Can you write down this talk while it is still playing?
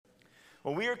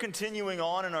Well, we are continuing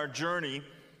on in our journey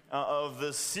of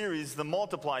this series, the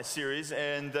Multiply series,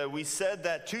 and we said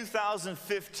that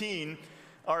 2015,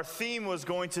 our theme was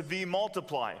going to be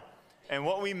Multiply. And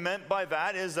what we meant by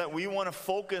that is that we want to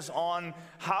focus on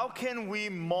how can we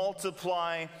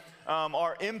multiply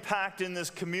our impact in this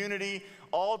community.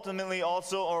 Ultimately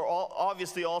also, or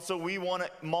obviously also, we want to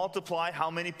multiply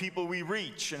how many people we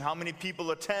reach and how many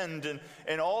people attend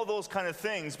and all those kind of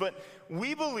things. But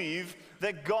we believe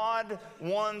that God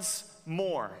wants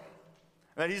more,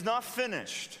 that He's not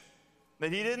finished,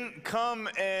 that He didn't come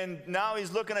and now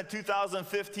He's looking at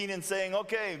 2015 and saying,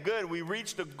 okay, good, we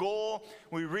reached a goal,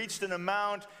 we reached an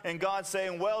amount, and God's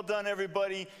saying, well done,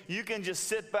 everybody, you can just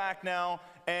sit back now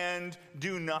and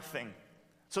do nothing.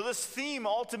 So this theme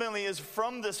ultimately is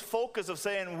from this focus of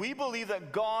saying we believe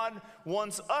that God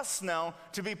wants us now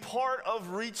to be part of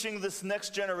reaching this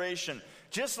next generation.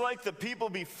 Just like the people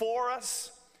before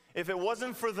us, if it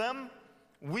wasn't for them,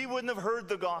 we wouldn't have heard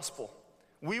the gospel.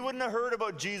 We wouldn't have heard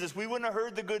about Jesus. We wouldn't have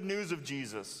heard the good news of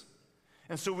Jesus.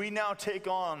 And so we now take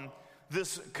on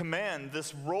this command,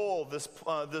 this role,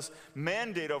 this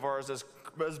mandate of ours as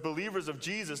believers of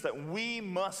Jesus, that we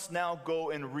must now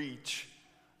go and reach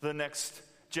the next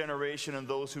generation and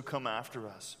those who come after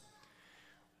us.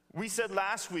 We said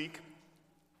last week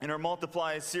in our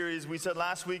Multiply series, we said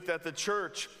last week that the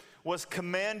church was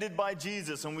commanded by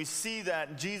Jesus, and we see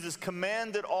that Jesus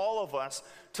commanded all of us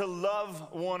to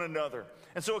love one another.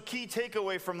 And so a key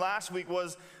takeaway from last week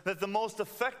was that the most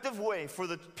effective way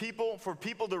for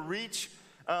people to reach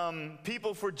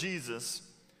people for Jesus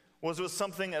was with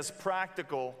something as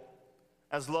practical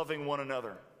as loving one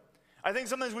another. I think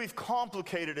sometimes we've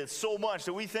complicated it so much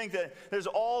that we think that there's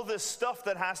all this stuff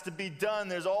that has to be done.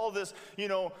 There's all this,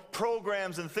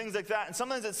 programs and things like that. And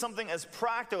sometimes it's something as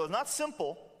practical. It's not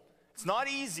simple. It's not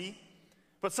easy.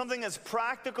 But something as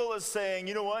practical as saying,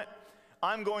 you know what?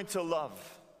 I'm going to love.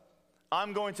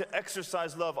 I'm going to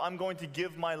exercise love. I'm going to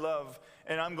give my love.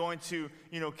 And I'm going to,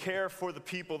 care for the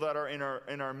people that are in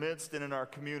our midst and in our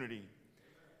community.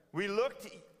 We looked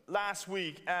last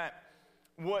week at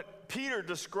what Peter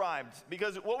described,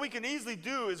 because what we can easily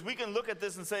do is we can look at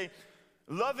this and say,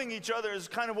 loving each other is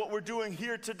kind of what we're doing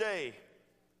here today.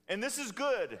 And this is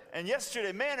good. And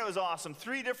yesterday, man, it was awesome.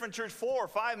 4 or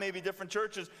 5 maybe different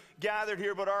churches gathered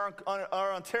here, but our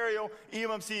Ontario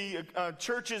EMMC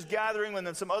churches gathering, and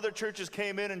then some other churches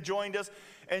came in and joined us.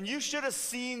 And you should have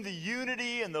seen the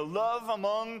unity and the love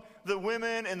among the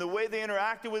women and the way they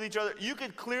interacted with each other. You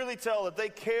could clearly tell that they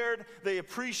cared, they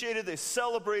appreciated, they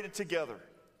celebrated together.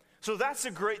 So that's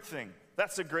a great thing.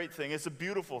 That's a great thing. It's a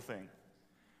beautiful thing.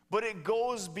 But it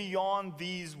goes beyond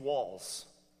these walls.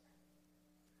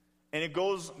 And it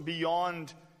goes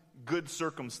beyond good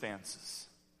circumstances.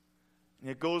 And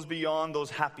it goes beyond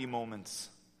those happy moments.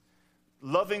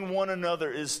 Loving one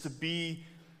another is to be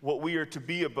what we are to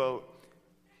be about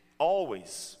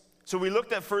always. So we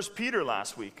looked at 1 Peter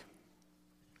last week,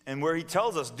 and where he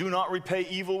tells us, do not repay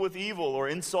evil with evil or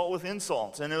insult with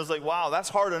insult. And it was like, wow, that's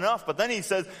hard enough. But then he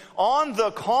says, on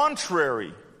the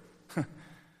contrary.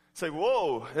 It's like,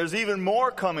 whoa, there's even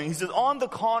more coming. He says, on the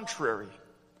contrary.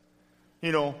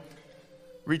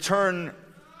 Return,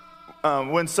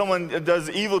 when someone does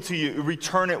evil to you,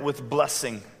 return it with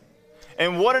blessing.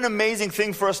 And what an amazing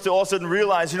thing for us to all of a sudden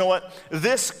realize,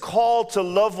 this call to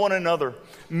love one another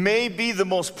may be the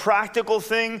most practical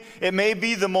thing, it may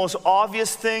be the most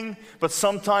obvious thing, but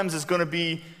sometimes it's going to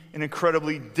be an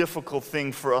incredibly difficult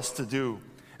thing for us to do.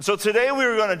 So today we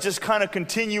were going to just kind of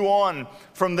continue on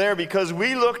from there, because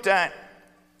we looked at,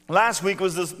 last week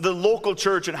was the local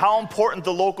church and how important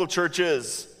the local church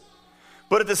is.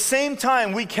 But at the same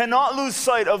time, we cannot lose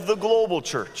sight of the global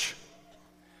church.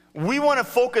 We want to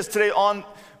focus today on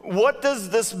what does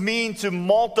this mean to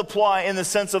multiply in the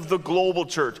sense of the global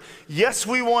church. Yes,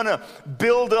 we want to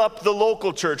build up the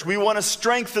local church. We want to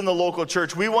strengthen the local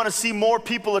church. We want to see more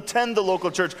people attend the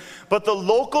local church. But the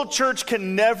local church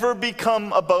can never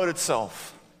become about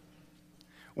itself.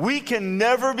 We can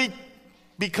never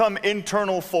become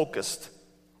internal focused.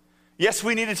 Yes,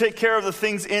 we need to take care of the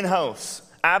things in-house.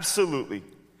 Absolutely.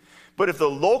 But if the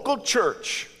local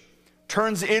church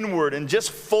turns inward and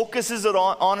just focuses it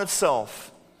on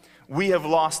itself, we have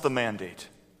lost the mandate.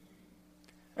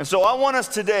 And so I want us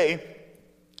today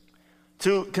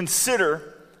to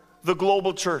consider the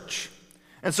global church.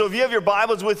 And so if you have your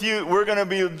Bibles with you, we're going to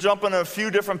be jumping a few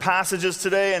different passages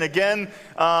today. And again,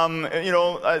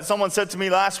 someone said to me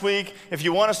last week, if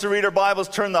you want us to read our Bibles,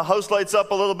 turn the house lights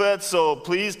up a little bit. So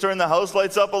please turn the house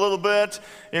lights up a little bit,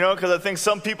 because I think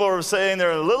some people are saying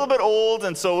they're a little bit old.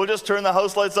 And so we'll just turn the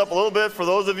house lights up a little bit for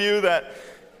those of you that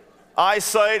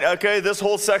eyesight, okay, this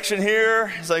whole section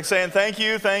here is like saying thank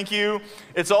you, thank you.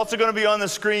 It's also going to be on the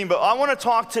screen, but I want to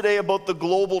talk today about the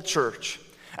global church.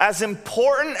 As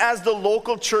important as the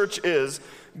local church is,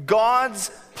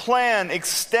 God's plan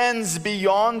extends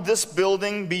beyond this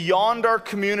building, beyond our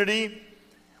community,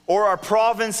 or our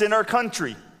province in our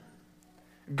country.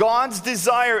 God's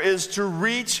desire is to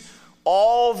reach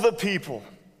all the people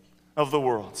of the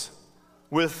world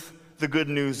with the good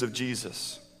news of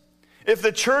Jesus. If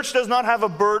the church does not have a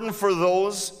burden for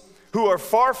those who are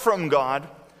far from God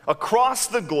across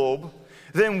the globe,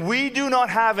 then we do not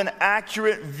have an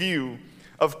accurate view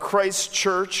of Christ's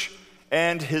church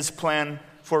and his plan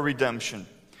for redemption.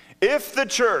 If the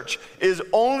church is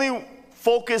only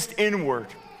focused inward,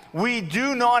 we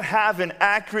do not have an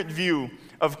accurate view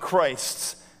of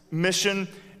Christ's mission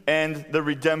and the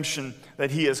redemption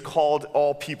that he has called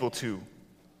all people to.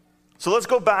 So let's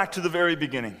go back to the very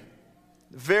beginning,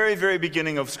 the very, very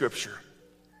beginning of Scripture.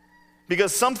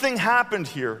 Because something happened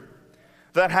here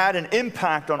that had an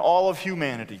impact on all of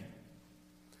humanity.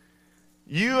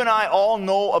 You and I all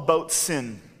know about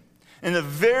sin. In the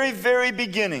very, very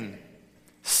beginning,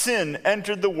 sin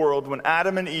entered the world when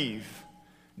Adam and Eve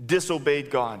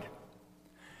disobeyed God.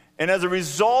 And as a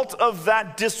result of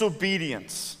that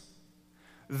disobedience,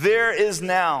 there is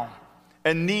now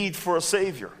a need for a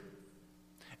Savior.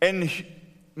 And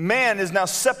man is now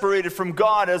separated from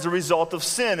God as a result of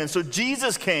sin. And so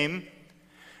Jesus came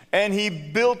and he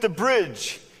built a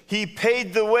bridge. He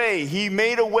paid the way. He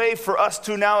made a way for us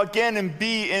to now again and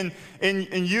be in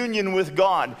union with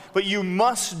God. But you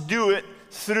must do it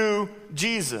through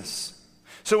Jesus.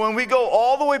 So when we go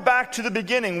all the way back to the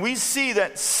beginning, we see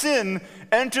that sin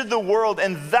entered the world,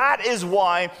 and that is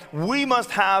why we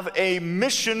must have a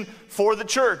mission for the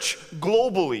church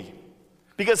globally.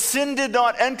 Because sin did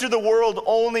not enter the world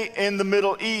only in the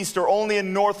Middle East or only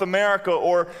in North America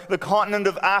or the continent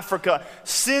of Africa.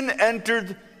 Sin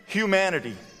entered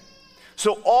humanity.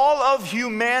 So all of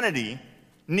humanity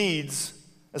needs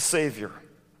a Savior.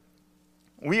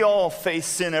 We all face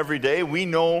sin every day. We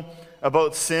know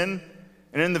about sin.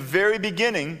 And in the very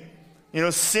beginning,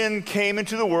 sin came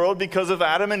into the world because of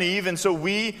Adam and Eve, and so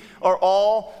we are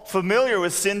all familiar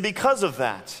with sin because of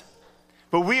that.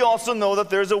 But we also know that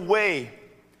there's a way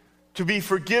to be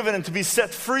forgiven and to be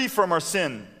set free from our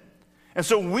sin. And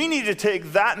so we need to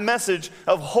take that message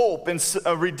of hope and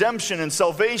redemption and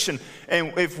salvation,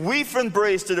 and if we've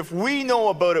embraced it, if we know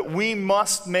about it, we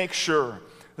must make sure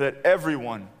that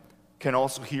everyone can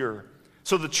also hear.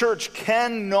 So the church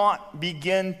cannot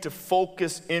begin to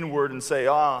focus inward and say,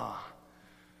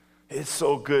 it's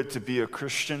so good to be a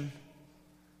Christian,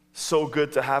 so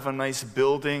good to have a nice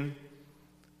building,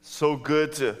 so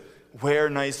good to wear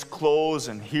nice clothes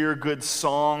and hear good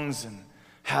songs and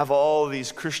have all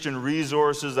these Christian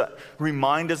resources that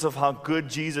remind us of how good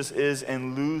Jesus is,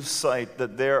 and lose sight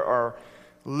that there are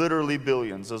literally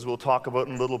billions, as we'll talk about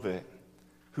in a little bit,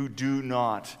 who do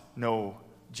not know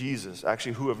Jesus,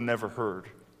 actually who have never heard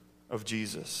of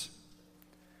Jesus.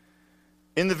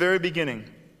 In the very beginning,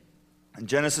 in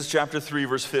Genesis chapter 3,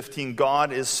 verse 15,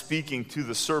 God is speaking to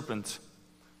the serpent.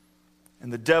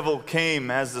 And the devil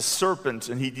came as the serpent,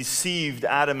 and he deceived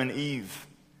Adam and Eve.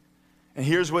 And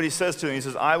here's what he says to him. He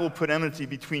says, I will put enmity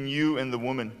between you and the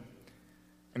woman,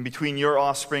 and between your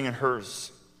offspring and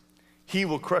hers. He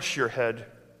will crush your head,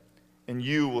 and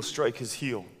you will strike his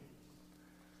heel.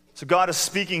 So God is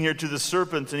speaking here to the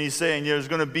serpent, and he's saying, there's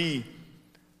going to be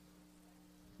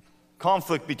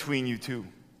conflict between you two.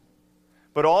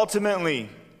 But ultimately,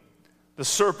 the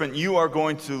serpent, you are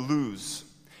going to lose.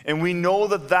 And we know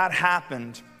that that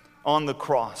happened on the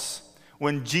cross,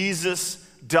 when Jesus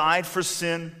died for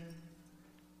sin,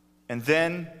 and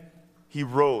then he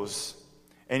rose,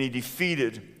 and he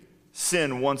defeated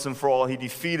sin once and for all. He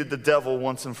defeated the devil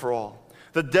once and for all.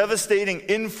 The devastating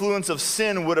influence of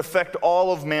sin would affect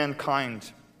all of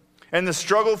mankind. And the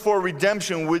struggle for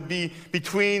redemption would be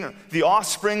between the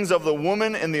offsprings of the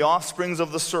woman and the offsprings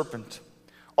of the serpent.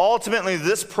 Ultimately,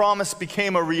 this promise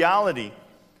became a reality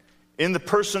in the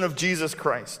person of Jesus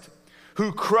Christ,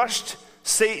 who crushed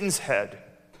Satan's head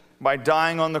by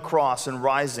dying on the cross and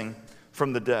rising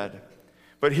from the dead.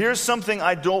 But here's something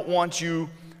I don't want you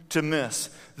to miss.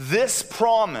 This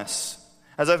promise,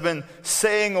 as I've been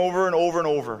saying over and over and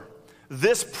over,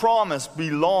 this promise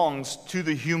belongs to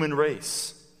the human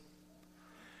race.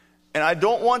 And I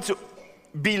don't want to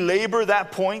belabor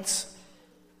that point,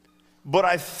 but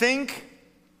I think,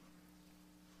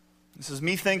 this is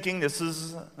me thinking, this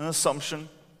is an assumption,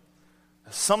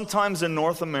 sometimes in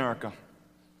North America,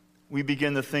 we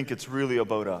begin to think it's really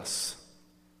about us.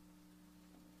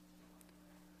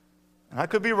 And I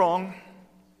could be wrong,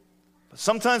 But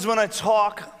sometimes when I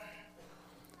talk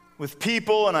with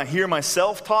people and I hear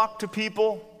myself talk to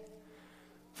people,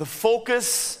 the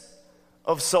focus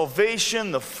of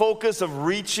salvation, the focus of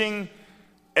reaching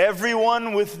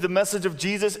everyone with the message of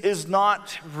Jesus is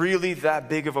not really that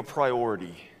big of a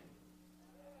priority.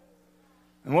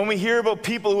 And when we hear about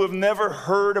people who have never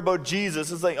heard about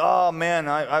Jesus, it's like, oh man,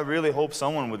 I really hope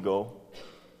someone would go.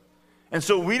 And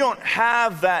so we don't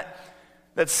have that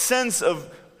sense of,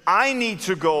 I need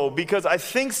to go, because I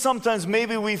think sometimes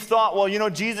maybe we've thought, well,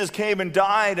 Jesus came and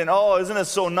died, and oh, isn't it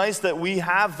so nice that we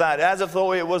have that, as if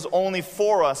though it was only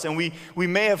for us. And we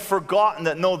may have forgotten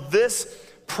that, no, this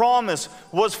promise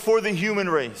was for the human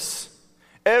race.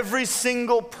 Every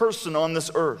single person on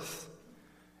this earth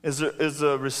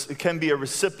can be a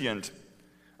recipient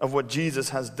of what Jesus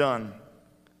has done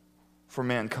for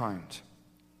mankind.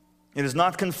 It is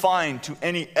not confined to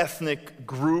any ethnic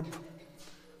group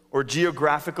or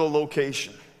geographical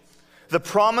location. The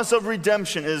promise of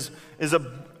redemption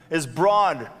is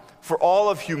broad for all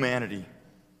of humanity.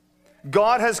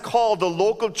 God has called the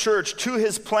local church to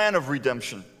his plan of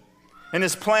redemption, and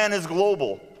his plan is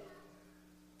global.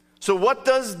 So what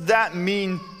does that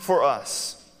mean for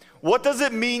us? What does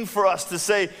it mean for us to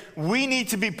say we need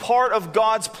to be part of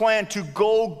God's plan to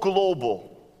go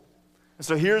global? And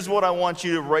so here's what I want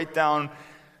you to write down,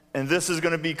 and this is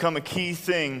going to become a key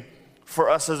thing for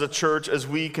us as a church as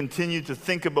we continue to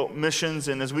think about missions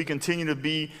and as we continue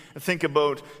to think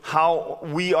about how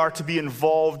we are to be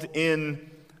involved in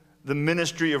the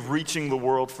ministry of reaching the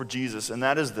world for Jesus. And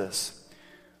that is this: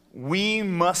 we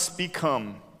must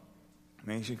become,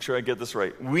 make sure I get this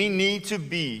right, we need to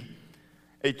be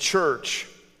a church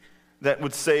that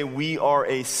would say we are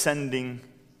a sending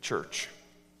church.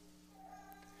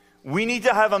 We need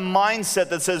to have a mindset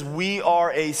that says we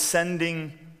are a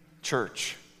sending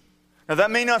church. Now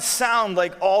that may not sound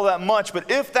like all that much,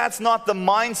 but if that's not the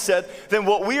mindset, then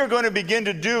what we are going to begin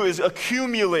to do is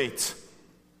accumulate.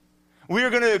 We are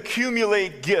going to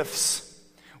accumulate gifts.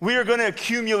 We are going to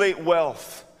accumulate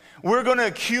wealth. We're going to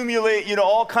accumulate,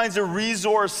 all kinds of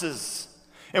resources.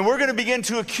 And we're going to begin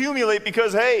to accumulate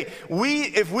because, hey,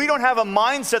 if we don't have a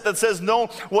mindset that says, no,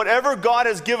 whatever God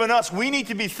has given us, we need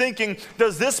to be thinking,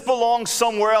 does this belong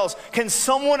somewhere else? Can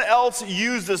someone else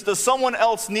use this? Does someone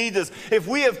else need this? If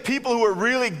we have people who are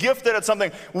really gifted at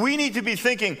something, we need to be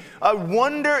thinking, I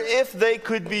wonder if they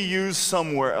could be used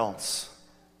somewhere else.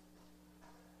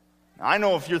 I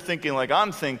know if you're thinking like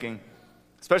I'm thinking,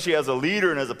 especially as a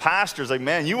leader and as a pastor, it's like,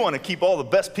 man, you want to keep all the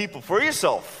best people for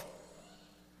yourself.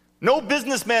 No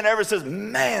businessman ever says,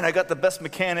 man, I got the best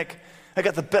mechanic, I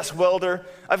got the best welder,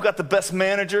 I've got the best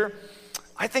manager.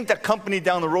 I think that company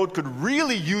down the road could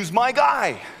really use my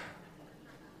guy.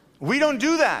 We don't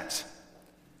do that.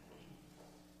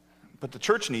 But the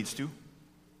church needs to.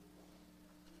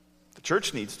 The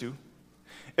church needs to.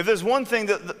 If there's one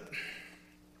thing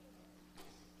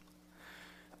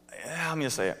I'm going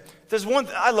to say it.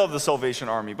 I love the Salvation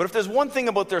Army, but if there's one thing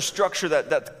about their structure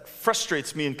that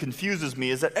frustrates me and confuses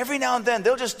me, is that every now and then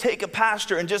they'll just take a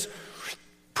pastor and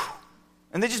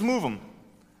they just move him.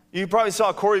 You probably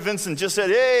saw Corey Vincent just said,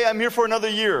 hey, I'm here for another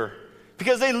year.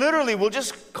 Because they literally will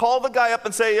just call the guy up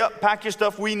and say, yep, pack your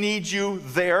stuff, we need you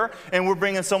there, and we're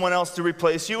bringing someone else to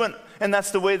replace you, and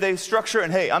that's the way they structure.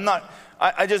 And hey,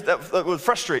 that would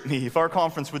frustrate me if our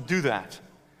conference would do that.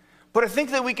 But I think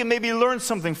that we can maybe learn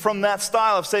something from that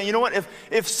style of saying, you know what,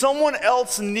 if someone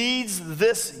else needs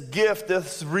this gift,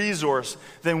 this resource,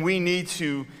 then we need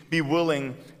to be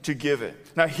willing to give it.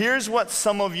 Now, here's what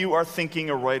some of you are thinking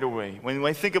right away. When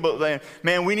I think about that,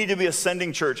 man, we need to be a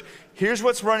sending church. Here's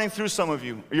what's running through some of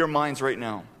your minds right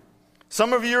now.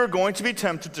 Some of you are going to be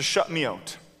tempted to shut me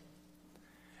out.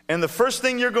 And the first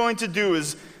thing you're going to do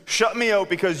is shut me out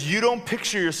because you don't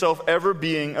picture yourself ever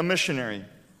being a missionary.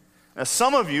 Now,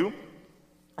 some of you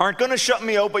aren't going to shut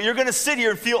me out, but you're going to sit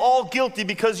here and feel all guilty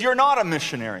because you're not a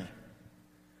missionary.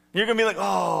 You're going to be like,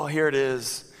 oh, here it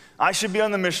is. I should be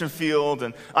on the mission field,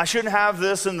 and I shouldn't have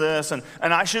this, and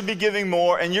I should be giving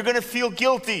more, and you're going to feel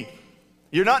guilty.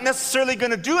 You're not necessarily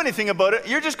going to do anything about it.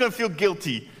 You're just going to feel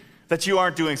guilty that you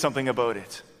aren't doing something about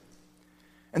it.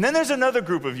 And then there's another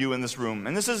group of you in this room,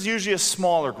 and this is usually a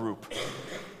smaller group.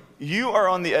 You are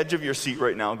on the edge of your seat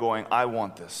right now going, I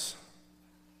want this.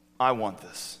 I want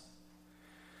this.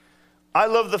 I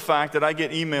love the fact that I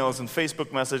get emails and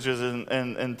Facebook messages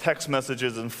and text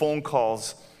messages and phone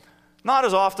calls Not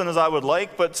as often as I would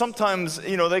like, but sometimes,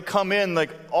 they come in like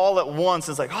all at once.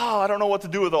 It's like, I don't know what to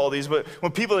do with all these. But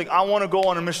when people are like, I want to go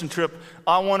on a mission trip,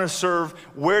 I want to serve,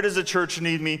 where does the church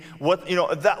need me? What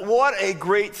a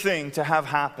great thing to have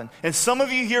happen. And some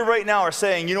of you here right now are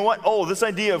saying, you know what? Oh, this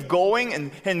idea of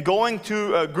going and going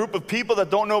to a group of people that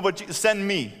don't know about Jesus, send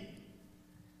me.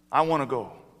 I want to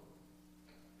go.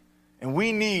 And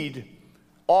we need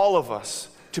all of us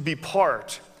to be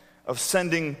part of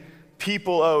sending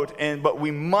people out, but we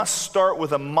must start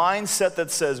with a mindset that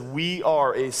says we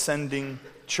are a sending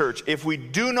church. If we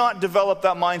do not develop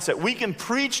that mindset, we can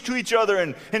preach to each other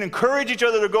and encourage each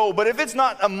other to go, but if it's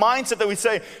not a mindset that we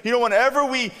say, whenever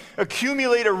we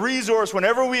accumulate a resource,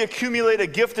 whenever we accumulate a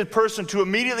gifted person, to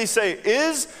immediately say,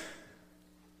 is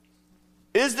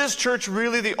this church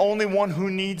really the only one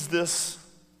who needs this?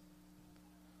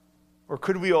 Or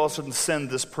could we also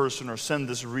send this person or send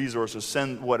this resource or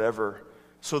send whatever,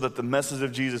 so that the message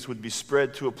of Jesus would be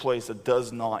spread to a place that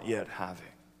does not yet have it?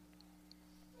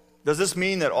 Does this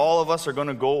mean that all of us are going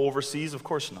to go overseas? Of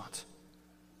course not.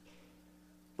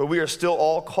 But we are still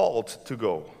all called to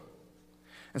go.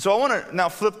 And so I want to now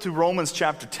flip to Romans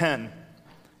chapter 10.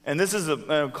 And this is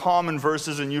a common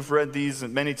verses, and you've read these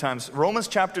many times. Romans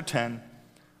chapter 10,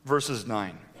 verses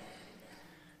 9.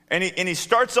 And he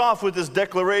starts off with this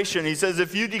declaration. He says,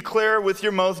 if you declare with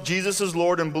your mouth Jesus is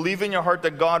Lord and believe in your heart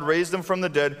that God raised him from the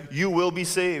dead, you will be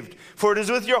saved. For it is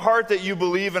with your heart that you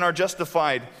believe and are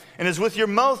justified, and it is with your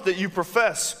mouth that you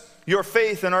profess your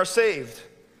faith and are saved.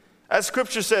 As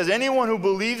Scripture says, anyone who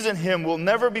believes in him will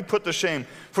never be put to shame.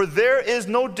 For there is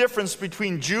no difference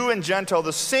between Jew and Gentile.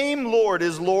 The same Lord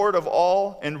is Lord of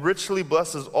all and richly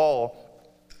blesses all,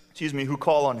 who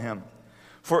call on him.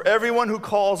 For everyone who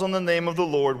calls on the name of the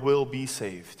Lord will be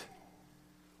saved.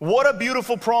 What a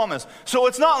beautiful promise. So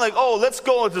it's not like, let's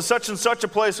go to such and such a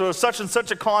place or such and such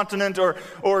a continent or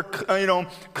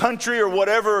country or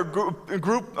whatever,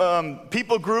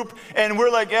 people group, and we're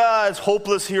like, it's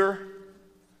hopeless here.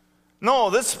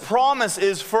 No, this promise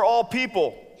is for all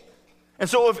people. And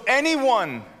so if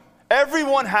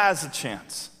everyone has a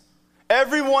chance.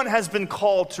 Everyone has been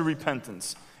called to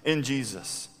repentance in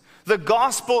Jesus. The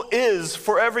gospel is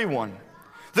for everyone.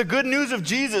 The good news of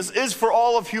Jesus is for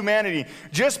all of humanity.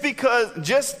 Just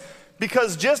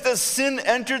as sin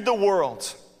entered the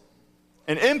world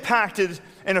and impacted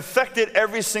and affected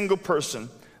every single person,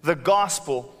 the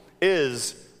gospel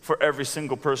is for every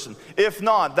single person. If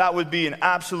not, that would be an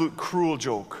absolute cruel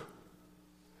joke.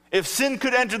 If sin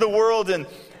could enter the world and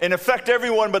affect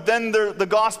everyone, but then the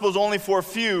gospel is only for a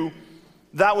few,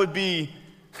 that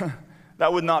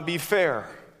would not be fair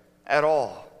at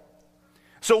all.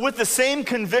 So with the same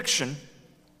conviction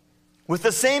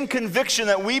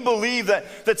that we believe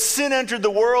that sin entered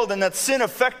the world and that sin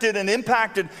affected and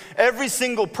impacted every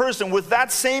single person, with that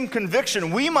same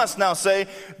conviction, we must now say,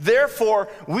 therefore,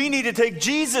 we need to take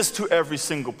Jesus to every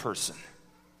single person.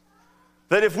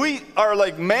 That if we are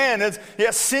like,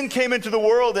 sin came into the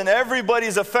world and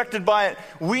everybody's affected by it,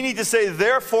 we need to say,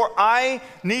 therefore, I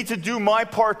need to do my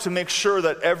part to make sure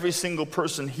that every single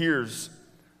person hears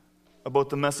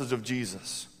about the message of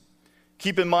Jesus.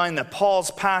 Keep in mind that Paul's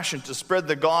passion to spread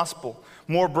the gospel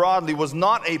more broadly was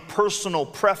not a personal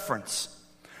preference.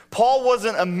 Paul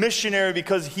wasn't a missionary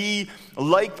because he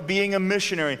liked being a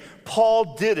missionary.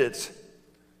 Paul did it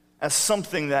as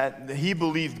something that he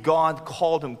believed God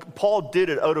called him. Paul did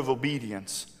it out of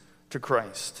obedience to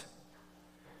Christ.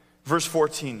 Verse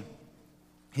 14,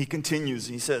 he continues.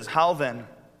 He says, how then?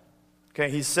 Okay,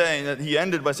 he's saying that he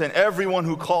ended by saying, everyone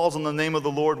who calls on the name of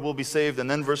the Lord will be saved. And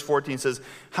then verse 14 says,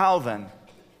 how then?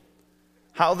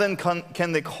 How then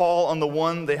can they call on the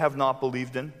one they have not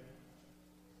believed in?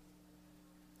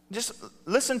 Just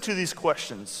listen to these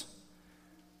questions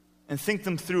and think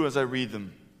them through as I read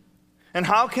them. And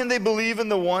how can they believe in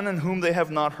the one in whom they have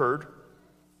not heard?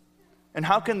 And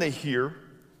how can they hear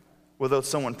without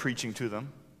someone preaching to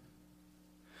them?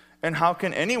 And how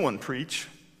can anyone preach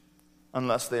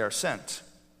unless they are sent?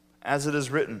 As it is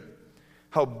written,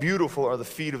 how beautiful are the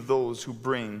feet of those who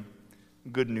bring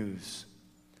good news.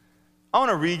 I want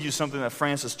to read you something that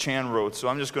Francis Chan wrote, so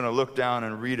I'm just going to look down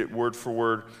and read it word for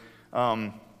word.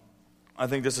 I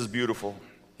think this is beautiful.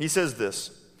 He says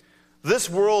this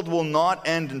world will not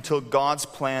end until God's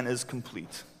plan is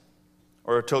complete,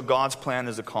 or until God's plan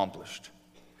is accomplished.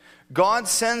 God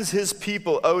sends his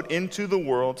people out into the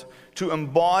world to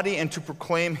embody and to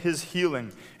proclaim his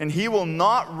healing, and he will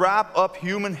not wrap up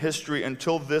human history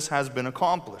until this has been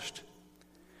accomplished.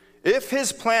 If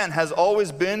his plan has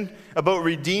always been about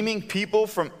redeeming people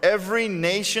from every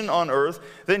nation on earth,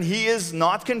 then he is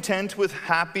not content with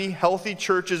happy, healthy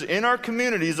churches in our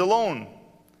communities alone.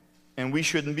 and we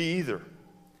shouldn't be either.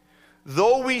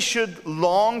 Though we should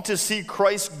long to see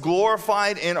Christ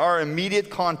glorified in our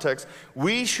immediate context,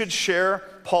 we should share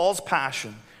Paul's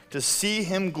passion to see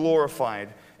him glorified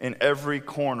in every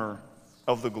corner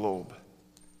of the globe.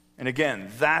 And again,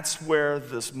 that's where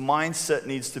this mindset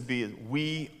needs to be.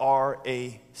 We are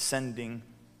a sending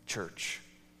church.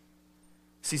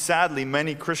 See, sadly,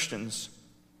 many Christians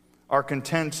are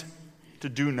content to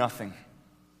do nothing.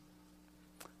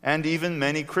 And even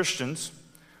many Christians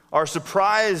are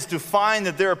surprised to find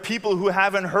that there are people who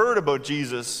haven't heard about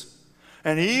Jesus.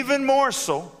 And even more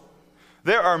so,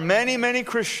 there are many, many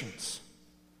Christians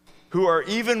who are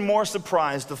even more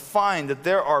surprised to find that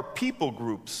there are people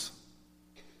groups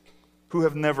who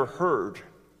have never heard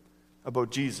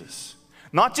about Jesus.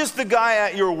 Not just the guy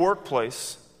at your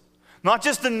workplace, not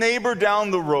just the neighbor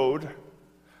down the road,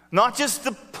 not just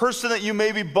the person that you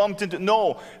maybe bumped into.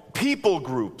 No, people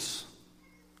groups.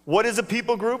 What is a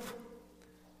people group?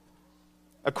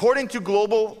 According to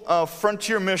Global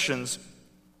Frontier Missions,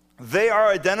 they are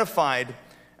identified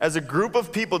as a group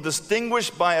of people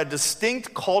distinguished by a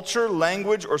distinct culture,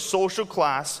 language, or social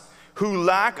class who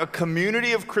lack a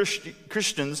community of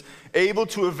Christians able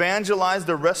to evangelize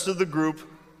the rest of the group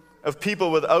of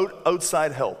people without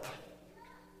outside help.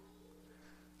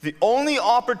 The only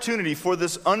opportunity for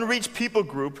this unreached people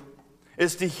group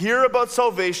is to hear about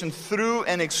salvation through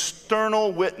an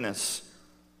external witness.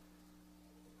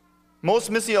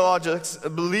 Most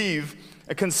missiologists believe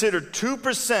and consider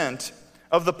 2%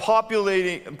 of the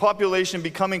population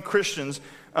becoming Christians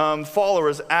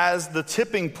followers as the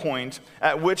tipping point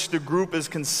at which the group is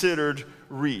considered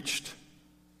reached.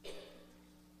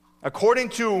 According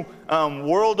to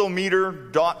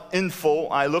worldometer.info,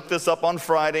 I looked this up on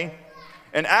Friday,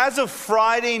 and as of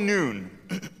Friday noon,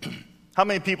 how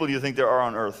many people do you think there are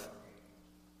on earth?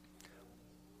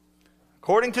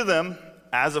 According to them,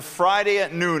 as of Friday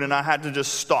at noon, and I had to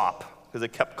just stop because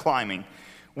it kept climbing,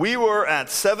 we were at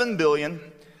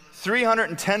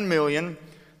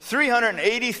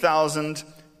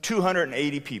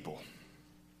 7,310,380,280 people.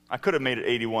 I could have made it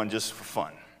 81 just for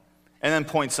fun. And then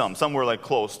point some. Some were like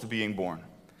close to being born.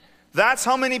 That's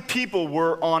how many people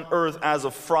were on earth as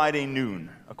of Friday noon,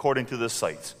 according to this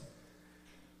site.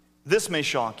 This may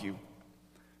shock you.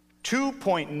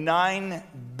 2.9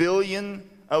 billion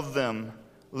of them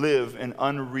live in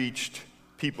unreached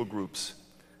people groups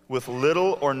with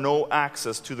little or no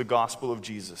access to the gospel of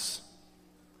Jesus.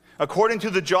 According to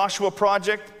the Joshua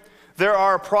Project, there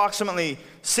are approximately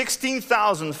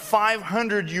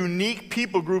 16,500 unique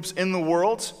people groups in the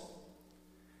world,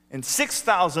 and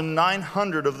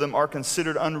 6,900 of them are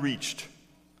considered unreached.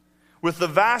 With the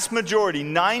vast majority,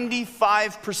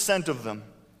 95% of them,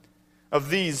 of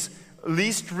these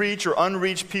least reached or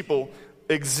unreached people,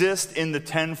 exist in the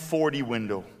 1040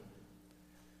 window.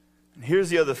 And here's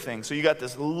the other thing. So you got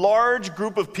this large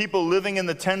group of people living in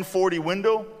the 1040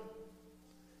 window,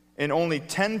 and only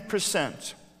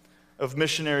 10% of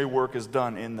missionary work is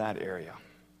done in that area.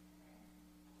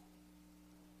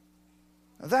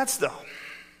 Now that's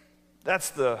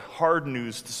the hard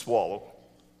news to swallow.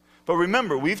 But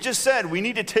remember, we've just said we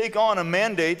need to take on a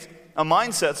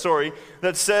mindset,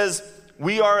 that says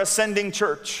we are a sending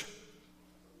church.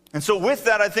 And so with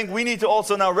that, I think we need to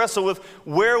also now wrestle with,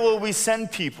 where will we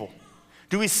send people?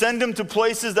 Do we send them to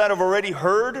places that have already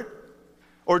heard?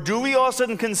 Or do we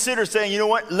also consider saying, you know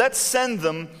what, let's send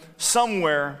them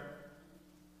somewhere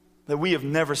that we have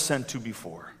never sent to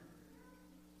before?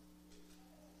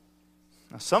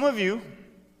 Now, some of you,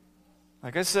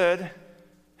 like I said,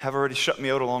 have already shut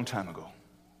me out a long time ago.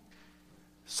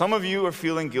 Some of you are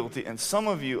feeling guilty, and some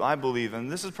of you, I believe,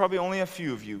 and this is probably only a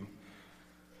few of you,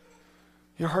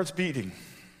 your heart's beating.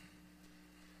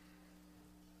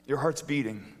 Your heart's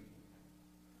beating.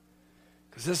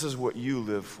 Because this is what you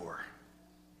live for.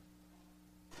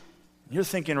 You're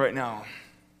thinking right now,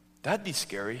 that'd be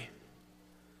scary.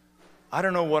 I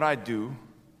don't know what I'd do,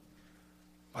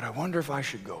 but I wonder if I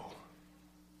should go.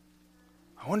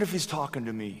 I wonder if he's talking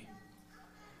to me.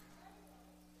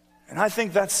 And I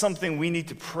think that's something we need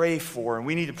to pray for, and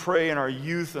we need to pray in our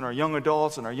youth and our young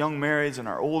adults and our young marrieds and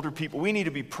our older people. We need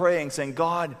to be praying, saying,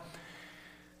 God,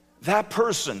 that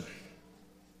person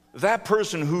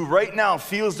who right now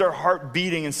feels their heart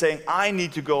beating and saying, I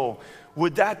need to go,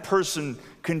 would that person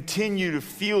continue to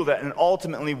feel that, and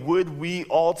ultimately would we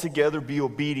all together be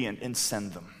obedient and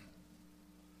send them?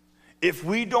 If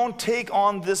we don't take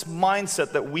on this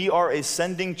mindset that we are a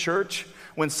sending church,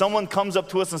 when someone comes up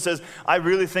to us and says, I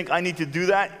really think I need to do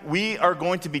that, we are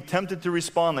going to be tempted to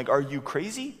respond like, are you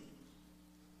crazy?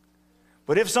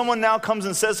 But if someone now comes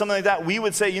and says something like that, we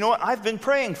would say, you know what, I've been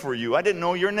praying for you. I didn't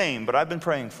know your name, but I've been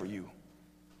praying for you.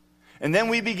 And then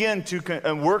we begin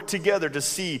to work together to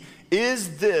see,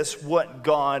 is this what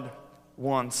God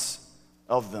wants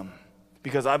of them?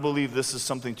 Because I believe this is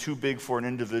something too big for an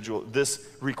individual. This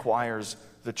requires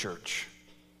the church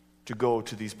to go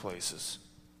to these places.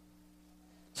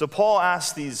 So Paul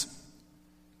asked these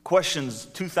questions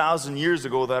 2,000 years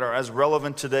ago that are as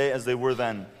relevant today as they were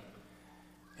then.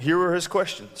 Here were his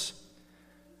questions.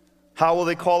 How will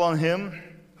they call on him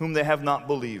whom they have not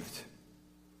believed?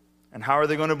 And how are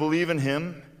they going to believe in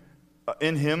him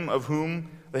of whom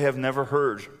they have never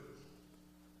heard?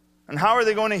 And how are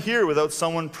they going to hear without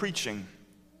someone preaching?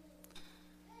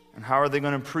 And how are they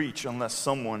going to preach unless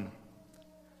someone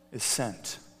is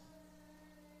sent?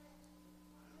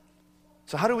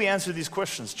 So how do we answer these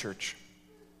questions, church?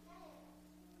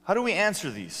 How do we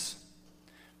answer these?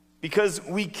 Because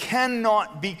we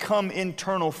cannot become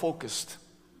internal focused.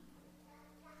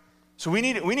 So we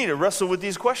need to wrestle with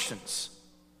these questions.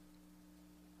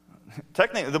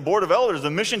 Technically, the board of elders, the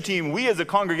mission team, we as a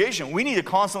congregation, we need to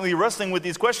constantly wrestling with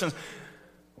these questions.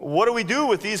 What do we do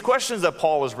with these questions that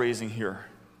Paul is raising here?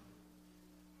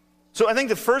 So I think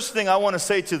the first thing I want to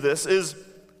say to this is,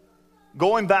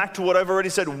 going back to what I've already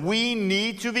said, we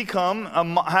need to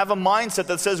have a mindset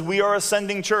that says we are a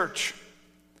sending church.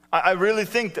 I really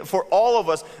think that for all of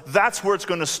us, that's where it's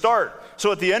going to start.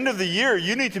 So at the end of the year,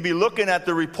 you need to be looking at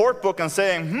the report book and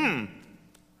saying,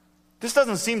 this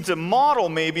doesn't seem to model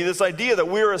maybe this idea that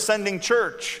we're a sending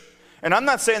church. And I'm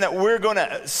not saying that we're going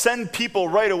to send people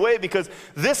right away, because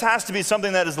this has to be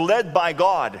something that is led by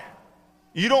God.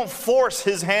 You don't force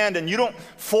his hand and you don't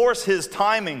force his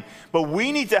timing. But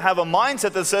we need to have a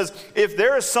mindset that says, if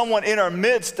there is someone in our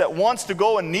midst that wants to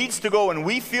go and needs to go, and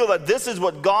we feel that this is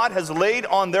what God has laid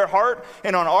on their heart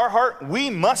and on our heart, we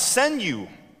must send you.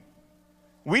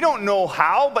 We don't know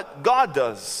how, but God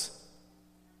does.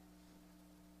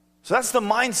 So that's the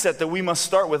mindset that we must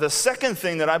start with. The second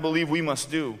thing that I believe we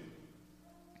must do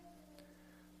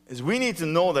is we need to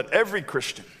know that every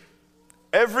Christian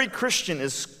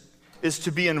is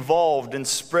to be involved in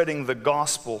spreading the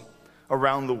gospel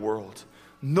around the world.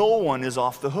 No one is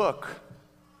off the hook.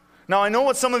 Now, I know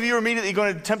what some of you are immediately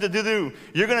going to attempt to do.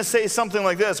 You're going to say something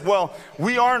like this: well,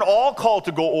 we aren't all called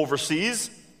to go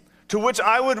overseas. To which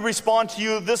I would respond to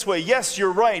you this way: yes,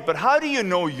 you're right, but how do you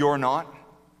know you're not?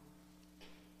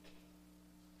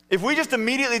 If we just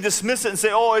immediately dismiss it and say,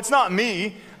 oh, it's not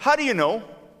me, how do you know?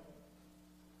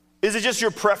 Is it just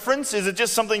your preference? Is it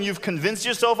just something you've convinced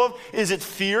yourself of? Is it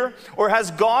fear? Or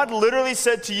has God literally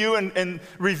said to you and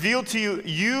revealed to you,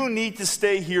 you need to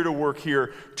stay here to work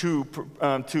here to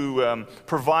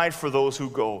provide for those who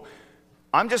go?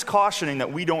 I'm just cautioning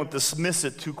that we don't dismiss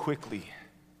it too quickly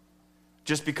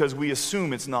just because we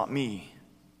assume it's not me.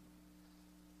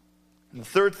 And the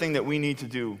third thing that we need to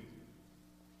do,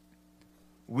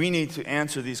 we need to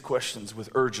answer these questions with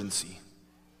urgency.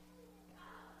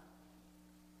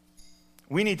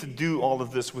 We need to do all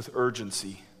of this with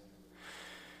urgency.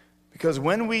 Because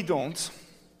when we don't,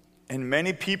 and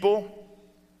many people,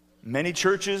 many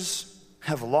churches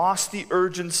have lost the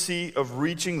urgency of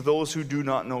reaching those who do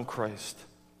not know Christ.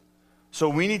 So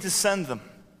we need to send them.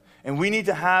 And we need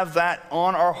to have that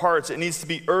on our hearts. It needs to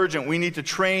be urgent. We need to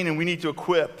train and we need to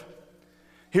equip.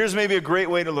 Here's maybe a great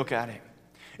way to look at it.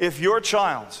 If your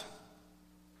child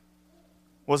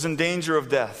was in danger of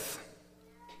death,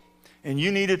 and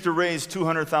you needed to raise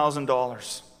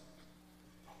 $200,000,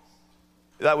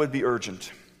 that would be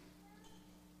urgent.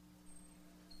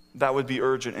 That would be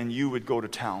urgent, and you would go to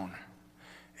town.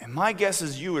 And my guess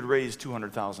is you would raise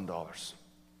 $200,000.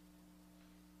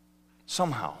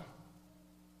 Somehow.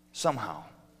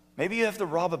 Maybe you have to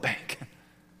rob a bank.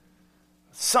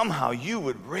 Somehow you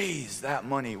would raise that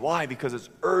money. Why? Because it's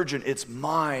urgent. It's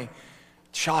my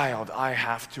child. I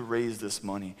have to raise this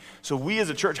money. So we as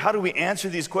a church, how do we answer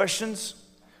these questions?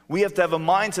 We have to have a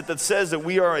mindset that says that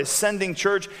we are a sending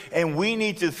church, and we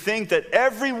need to think that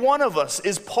every one of us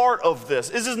is part of this.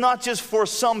 This is not just for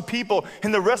some people,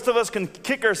 and the rest of us can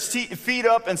kick our feet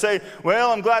up and say,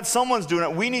 well, I'm glad someone's doing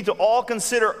it. We need to all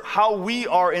consider how we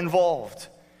are involved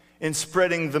in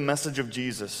spreading the message of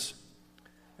Jesus.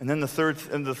 And then the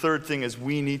third thing is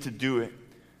we need to do it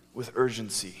with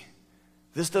urgency.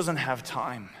 This doesn't have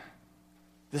time.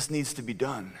 This needs to be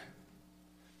done.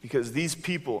 Because these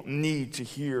people need to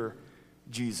hear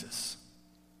Jesus.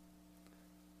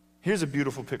 Here's a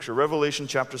beautiful picture. Revelation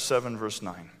chapter 7, verse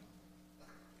 9.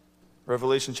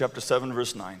 Revelation chapter 7,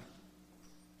 verse 9.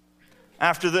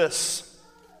 After this,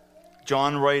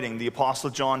 John writing, the Apostle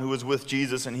John, who was with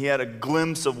Jesus, and he had a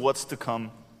glimpse of what's to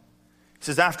come. He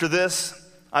says, after this,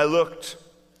 I looked,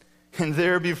 and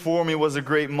there before me was a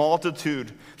great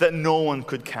multitude that no one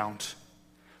could count,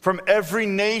 from every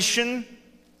nation,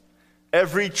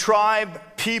 every tribe,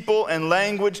 people, and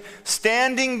language,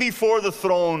 standing before the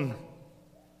throne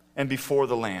and before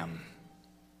the Lamb.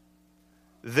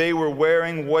 They were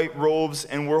wearing white robes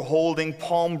and were holding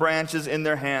palm branches in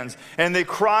their hands. And they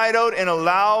cried out in a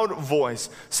loud voice,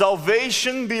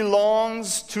 "Salvation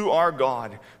belongs to our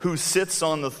God who sits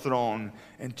on the throne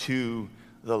and to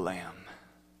the Lamb."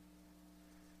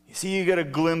 You see, you get a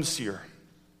glimpse here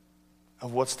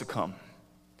of what's to come.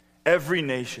 Every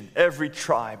nation, every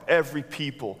tribe, every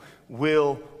people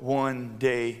will one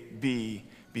day be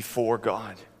before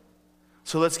God.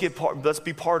 So let's be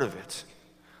part of it.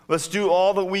 Let's do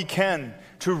all that we can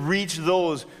to reach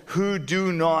those who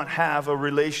do not have a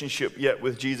relationship yet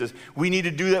with Jesus. We need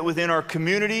to do that within our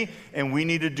community, and we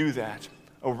need to do that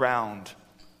around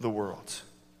the world.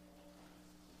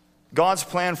 God's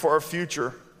plan for our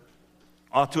future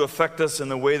ought to affect us in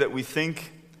the way that we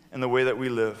think and the way that we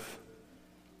live.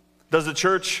 Does the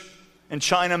church in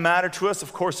China matter to us?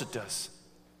 Of course it does,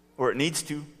 or it needs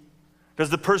to. Does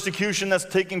the persecution that's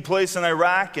taking place in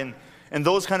Iraq and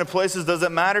those kind of places, does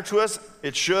it matter to us?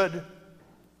 It should.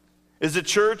 Is the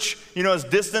church, as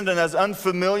distant and as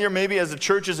unfamiliar maybe as the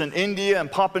churches in India and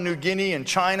Papua New Guinea and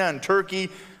China and Turkey,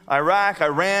 Iraq,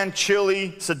 Iran,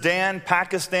 Chile, Sudan,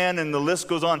 Pakistan, and the list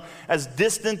goes on. As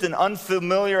distant and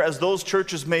unfamiliar as those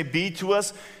churches may be to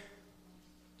us,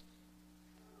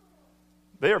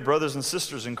 they are brothers and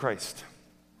sisters in Christ.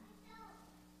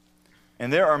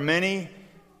 And there are many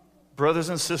brothers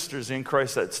and sisters in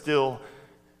Christ that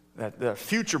the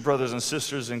future brothers and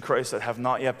sisters in Christ that have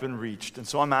not yet been reached. And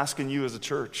so I'm asking you as a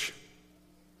church,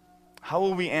 how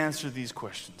will we answer these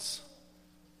questions?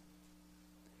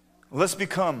 Let's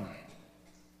become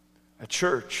a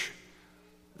church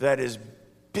that is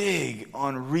big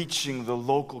on reaching the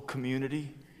local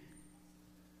community.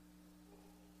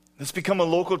 Let's become a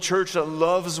local church that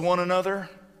loves one another,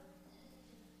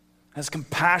 has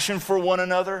compassion for one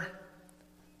another,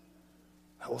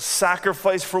 that will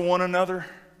sacrifice for one another,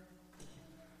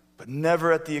 but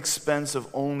never at the expense of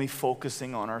only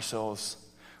focusing on ourselves.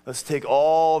 Let's take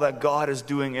all that God is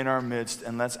doing in our midst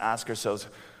and let's ask ourselves,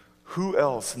 who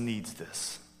else needs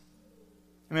this?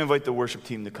 Let me invite the worship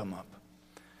team to come up.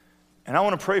 And I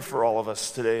want to pray for all of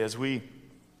us today as we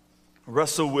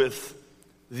wrestle with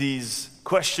these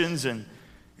questions and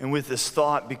with this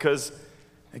thought, because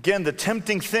again, the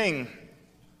tempting thing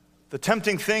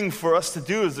for us to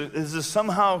do is to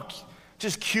somehow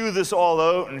just cue this all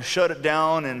out and shut it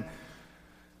down and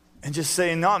just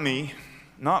say, not me,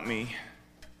 not me.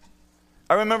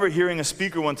 I remember hearing a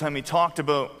speaker one time, he talked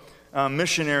about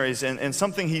missionaries, and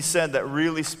something he said that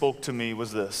really spoke to me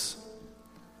was this.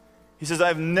 He says,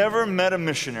 I've never met a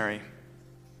missionary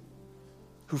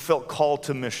who felt called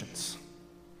to missions.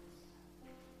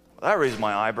 Well, that raised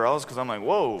my eyebrows because I'm like,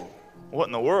 whoa, what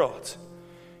in the world?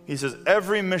 He says,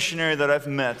 every missionary that I've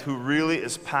met who really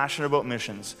is passionate about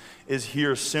missions is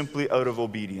here simply out of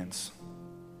obedience.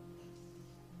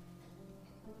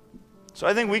 So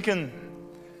I think we can,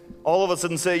 all of a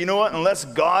sudden say, you know what, unless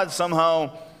God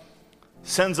somehow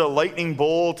sends a lightning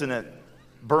bolt and it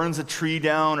burns a tree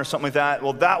down or something like that,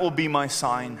 well, that will be my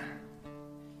sign.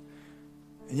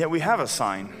 And yet we have a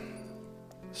sign.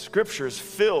 Scripture is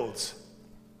filled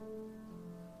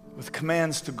with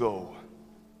commands to go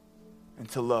and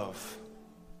to love.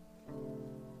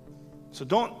 So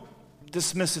don't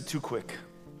dismiss it too quick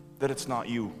that it's not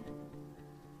you.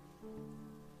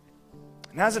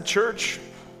 And as a church,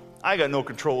 I got no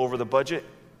control over the budget.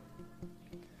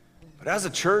 But as a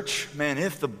church, man,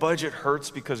 if the budget hurts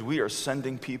because we are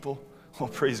sending people, well,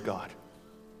 praise God.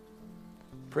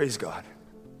 Praise God.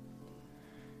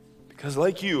 Because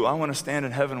like you, I want to stand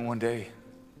in heaven one day.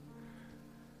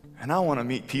 And I want to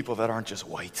meet people that aren't just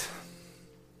white.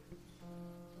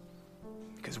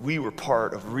 Because we were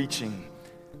part of reaching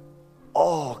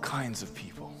all kinds of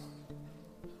people.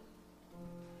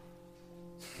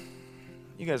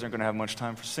 You guys aren't going to have much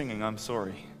time for singing, I'm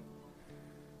sorry.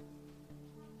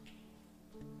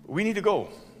 We need to go.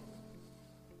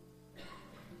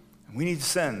 And we need to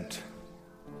send.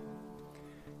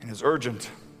 And it's urgent.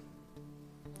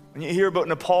 When you hear about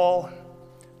Nepal,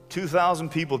 2,000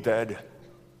 people dead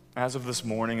as of this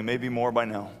morning, and maybe more by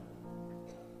now.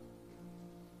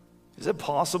 Is it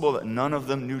possible that none of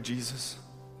them knew Jesus?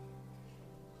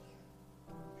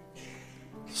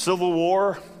 Civil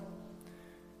war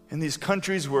in these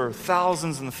countries where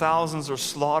thousands and thousands are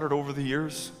slaughtered over the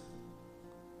years.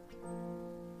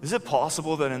 Is it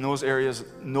possible that in those areas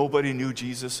nobody knew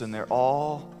Jesus and they're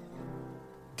all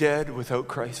dead without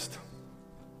Christ?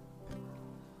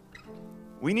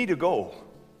 We need to go.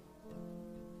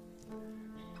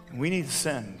 And we need to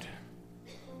send.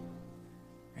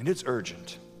 And it's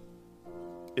urgent.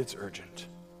 It's urgent.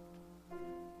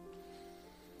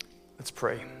 Let's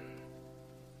pray.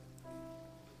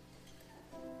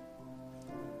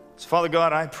 So, Father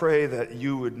God, I pray that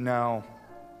you would now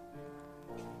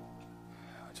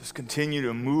just continue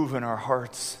to move in our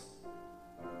hearts.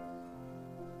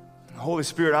 Holy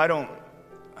Spirit, I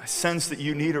sense that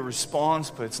you need a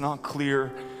response, but it's not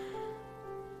clear.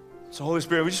 So Holy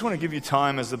Spirit, we just want to give you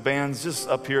time as the band's just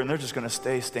up here, and they're just going to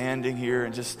stay standing here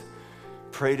and just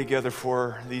pray together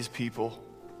for these people.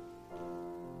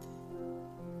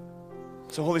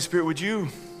 So Holy Spirit, would you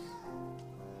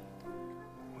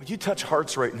touch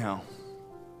hearts right now?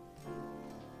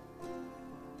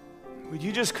 Would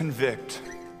you just convict?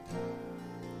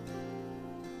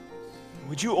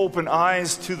 Would you open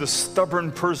eyes to the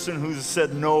stubborn person who's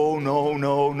said no, no,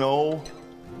 no, no?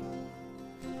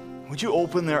 Would you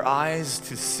open their eyes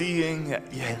to seeing that,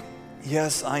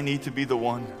 yes, I need to be the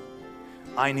one.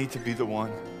 I need to be the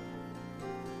one.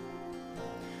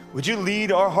 Would you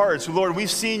lead our hearts? Lord,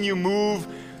 we've seen you move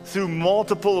through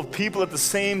multiple of people at the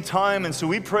same time, and so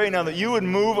we pray now that you would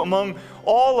move among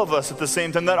all of us at the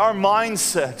same time, that our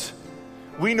mindset,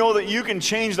 we know that you can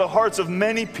change the hearts of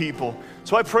many people.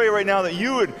 So I pray right now that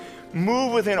you would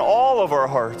move within all of our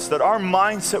hearts, that our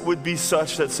mindset would be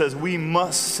such that says we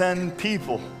must send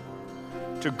people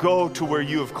to go to where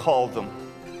you have called them.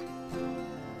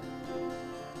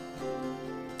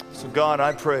 So God,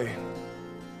 I pray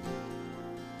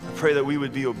that we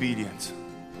would be obedient.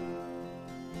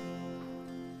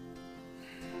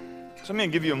 So I'm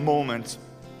going to give you a moment,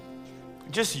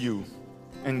 just you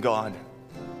and God.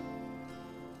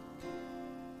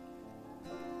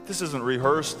 This isn't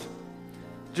rehearsed,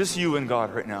 just you and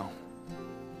God right now.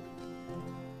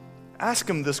 Ask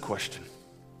him this question.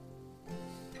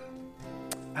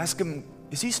 Ask him,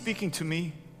 is he speaking to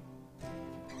me?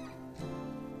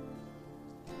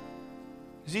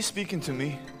 Is he speaking to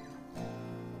me?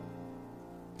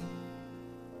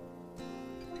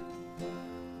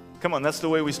 Come on, that's the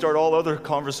way we start all other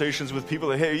conversations with people.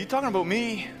 That, hey, are you talking about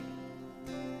me?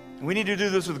 We need to do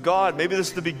this with God. Maybe this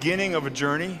is the beginning of a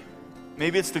journey.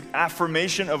 Maybe it's the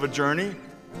affirmation of a journey.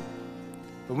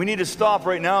 But we need to stop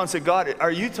right now and say, God, are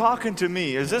you talking to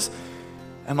me?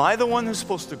 Am I the one who's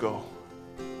supposed to go?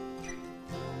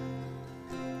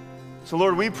 So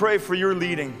Lord, we pray for your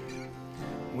leading.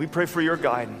 We pray for your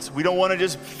guidance. We don't want to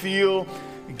just feel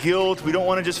guilt. We don't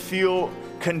want to just feel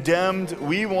condemned.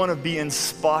 We want to be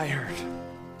inspired.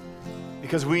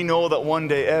 Because we know that one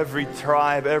day every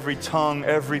tribe, every tongue,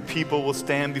 every people will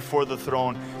stand before the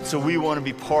throne. So we want to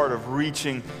be part of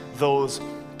reaching those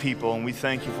people. And we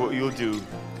thank you for what you'll do.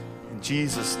 In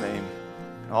Jesus' name.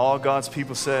 And all God's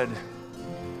people said,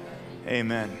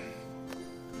 amen.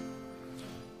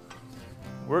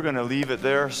 We're going to leave it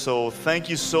there. So thank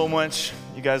you so much.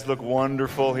 You guys look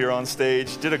wonderful here on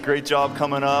stage. Did a great job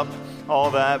coming up,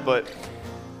 all that. But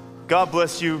God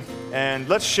bless you. And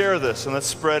let's share this and let's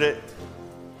spread it.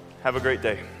 Have a great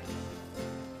day.